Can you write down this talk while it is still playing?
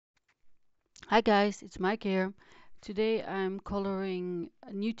Hi guys, it's Mike here. Today I'm coloring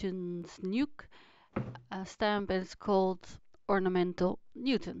Newton's nuke stamp, and it's called Ornamental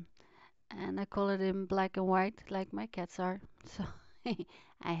Newton. And I color it in black and white like my cats are. So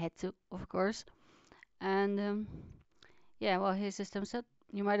I had to, of course. And yeah, well, here's the stamp set.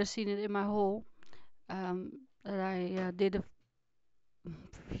 You might have seen it in my haul that I did a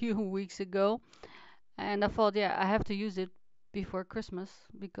few weeks ago. And I thought, yeah, I have to use it before Christmas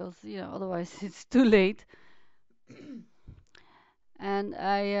because, otherwise it's too late. And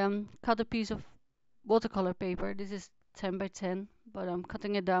I cut a piece of watercolor paper. This is 10 by 10, but I'm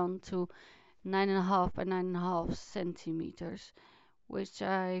cutting it down to 9.5 by 9.5 centimeters, which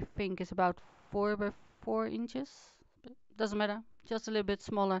I think is about 4 by 4 inches. But doesn't matter, just a little bit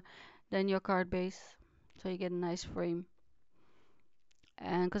smaller than your card base, so you get a nice frame.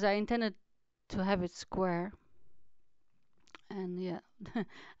 And because I intended to have it square, and yeah,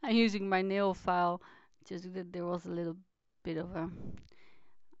 I'm using my nail file, just that there was a little bit of a,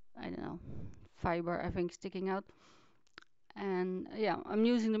 I don't know, fiber I think sticking out. And yeah, I'm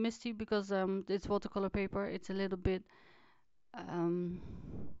using the Misty because it's watercolor paper. It's a little bit um,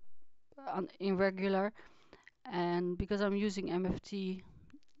 irregular, and because I'm using MFT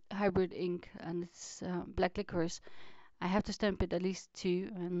hybrid ink and it's black licorice, I have to stamp it at least 2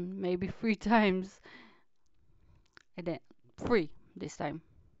 and maybe 3 times, and then 3 this time.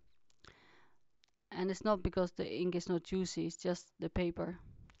 And it's not because the ink is not juicy, it's just the paper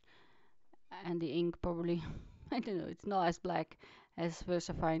and the ink probably. I don't know, it's not as black as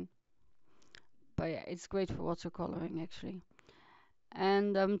VersaFine, but yeah, it's great for watercoloring actually.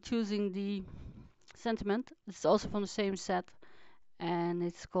 And I'm choosing the sentiment. It's also from the same set, and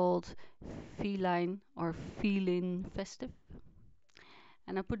it's called Feline or Feline Festive.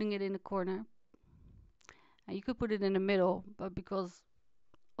 And I'm putting it in the corner. And you could put it in the middle, but because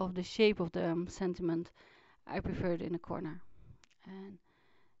of the shape of the sentiment, I prefer it in the corner. And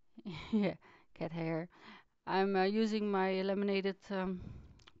yeah, cat hair. I'm using my laminated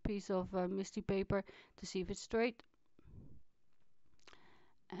piece of misty paper to see if it's straight,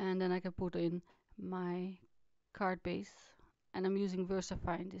 and then I can put in my card base, and I'm using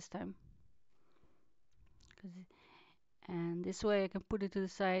VersaFine this time. And this way I can put it to the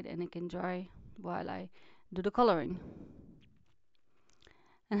side and it can dry while I do the coloring.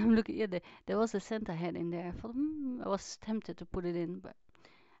 And I'm looking, yeah, there was a Santa head in there. I thought, I was tempted to put it in, but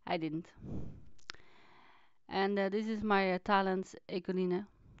I didn't. And this is my Talens Ecoline.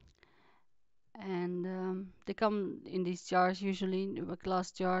 And they come in these jars usually,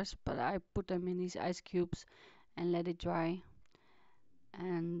 glass jars, but I put them in these ice cubes and let it dry.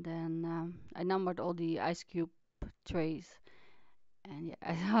 And then I numbered all the ice cube trays. And yeah,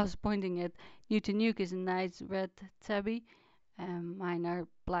 as I was pointing at, Newton Nuke is a nice red tabby, and mine are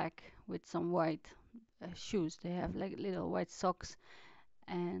black with some white shoes. They have like little white socks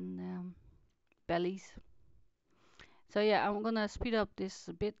and bellies. So yeah, I'm gonna speed up this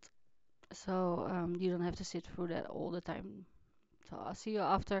a bit so you don't have to sit through that all the time. So I'll see you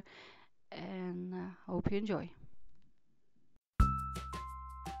after, and hope you enjoy.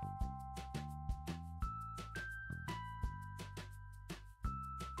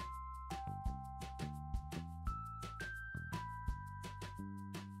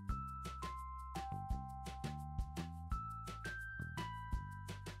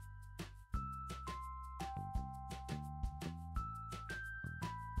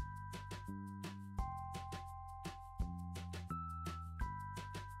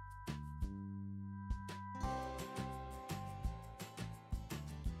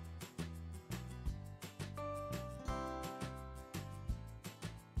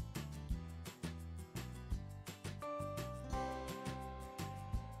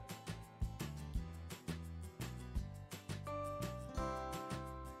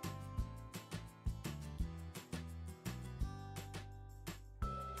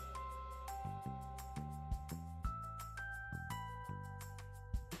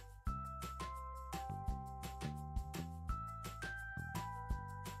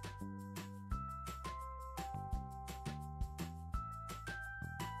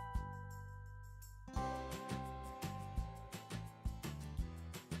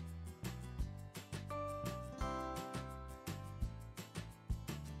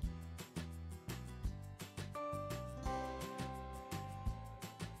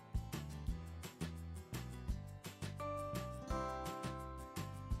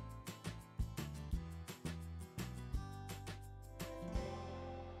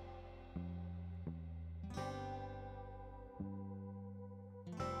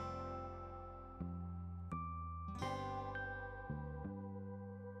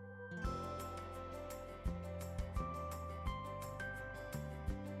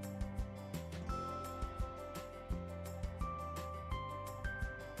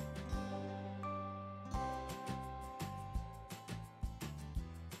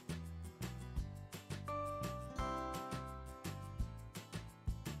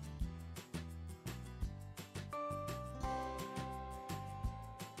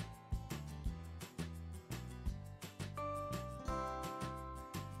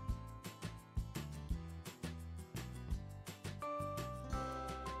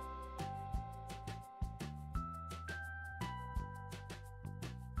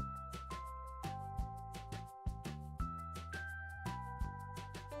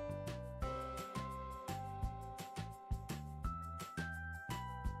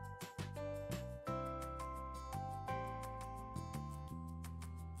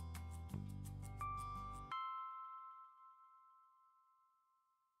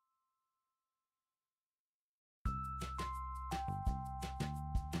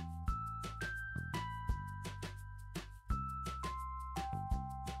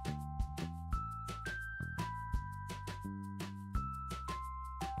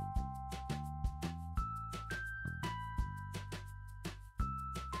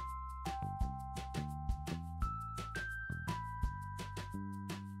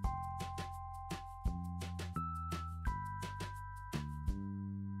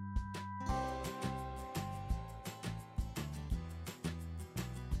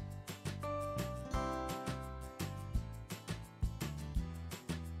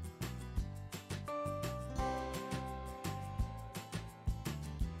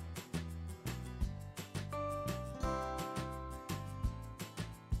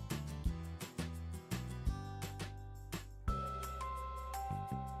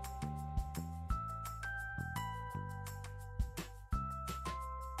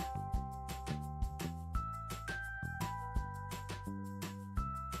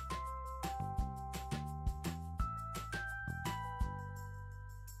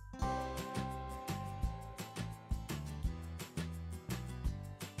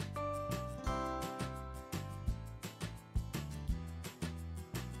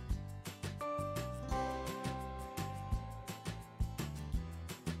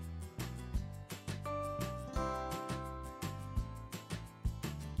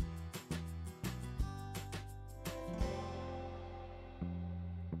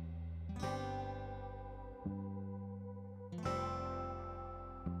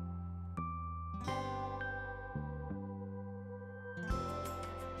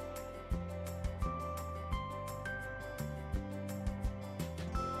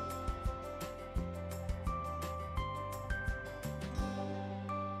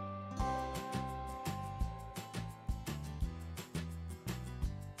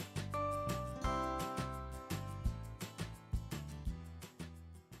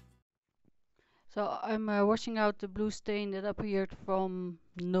 So I'm washing out the blue stain that appeared from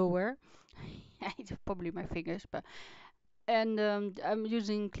nowhere. It's probably my fingers, but and I'm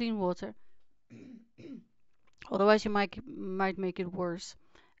using clean water. Otherwise, you might make it worse.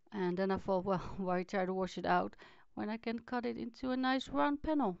 And then I thought, well, why try to wash it out when I can cut it into a nice round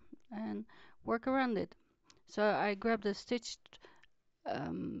panel and work around it. So I grabbed a stitched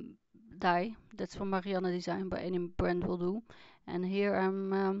um, die that's from Marianne Design, but any brand will do. And here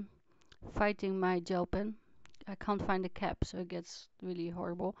I'm fighting my gel pen. I can't find the cap, so it gets really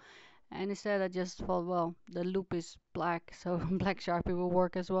horrible. And instead, I just thought, well, the loop is black, so black Sharpie will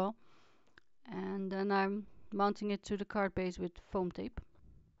work as well. And then I'm mounting it to the card base with foam tape.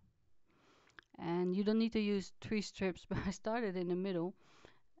 And you don't need to use 3 strips, but I started in the middle,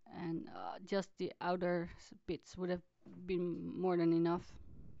 and just the outer bits would have been more than enough.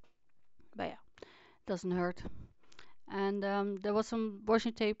 But yeah, doesn't hurt. And there was some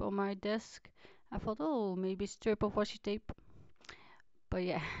washi tape on my desk. I thought, oh, maybe a strip of washi tape. But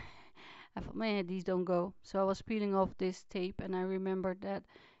yeah, I thought, man, these don't go. So I was peeling off this tape, and I remembered that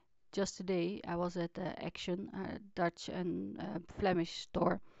just today I was at Action, Dutch and Flemish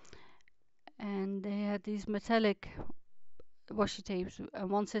store, and they had these metallic washi tapes, and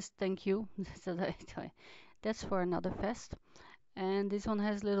one says thank you. So that's for another fest. And this one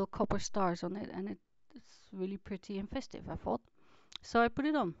has little copper stars on it, and it's really pretty and festive, I thought. So I put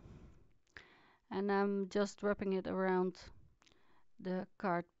it on, and I'm just wrapping it around the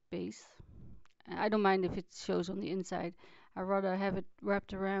card base. I don't mind if it shows on the inside. I rather have it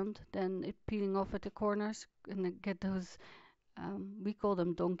wrapped around than it peeling off at the corners and then get those. We call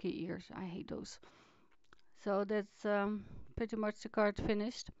them donkey ears. I hate those. So that's pretty much the card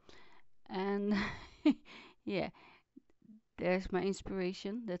finished. And yeah, there's my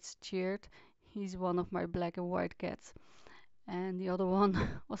inspiration. That's Cheered. He's one of my black and white cats. And the other one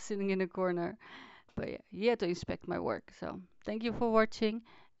was sitting in a corner. But yeah, he had to inspect my work. So thank you for watching,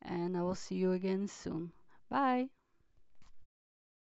 and I will see you again soon. Bye.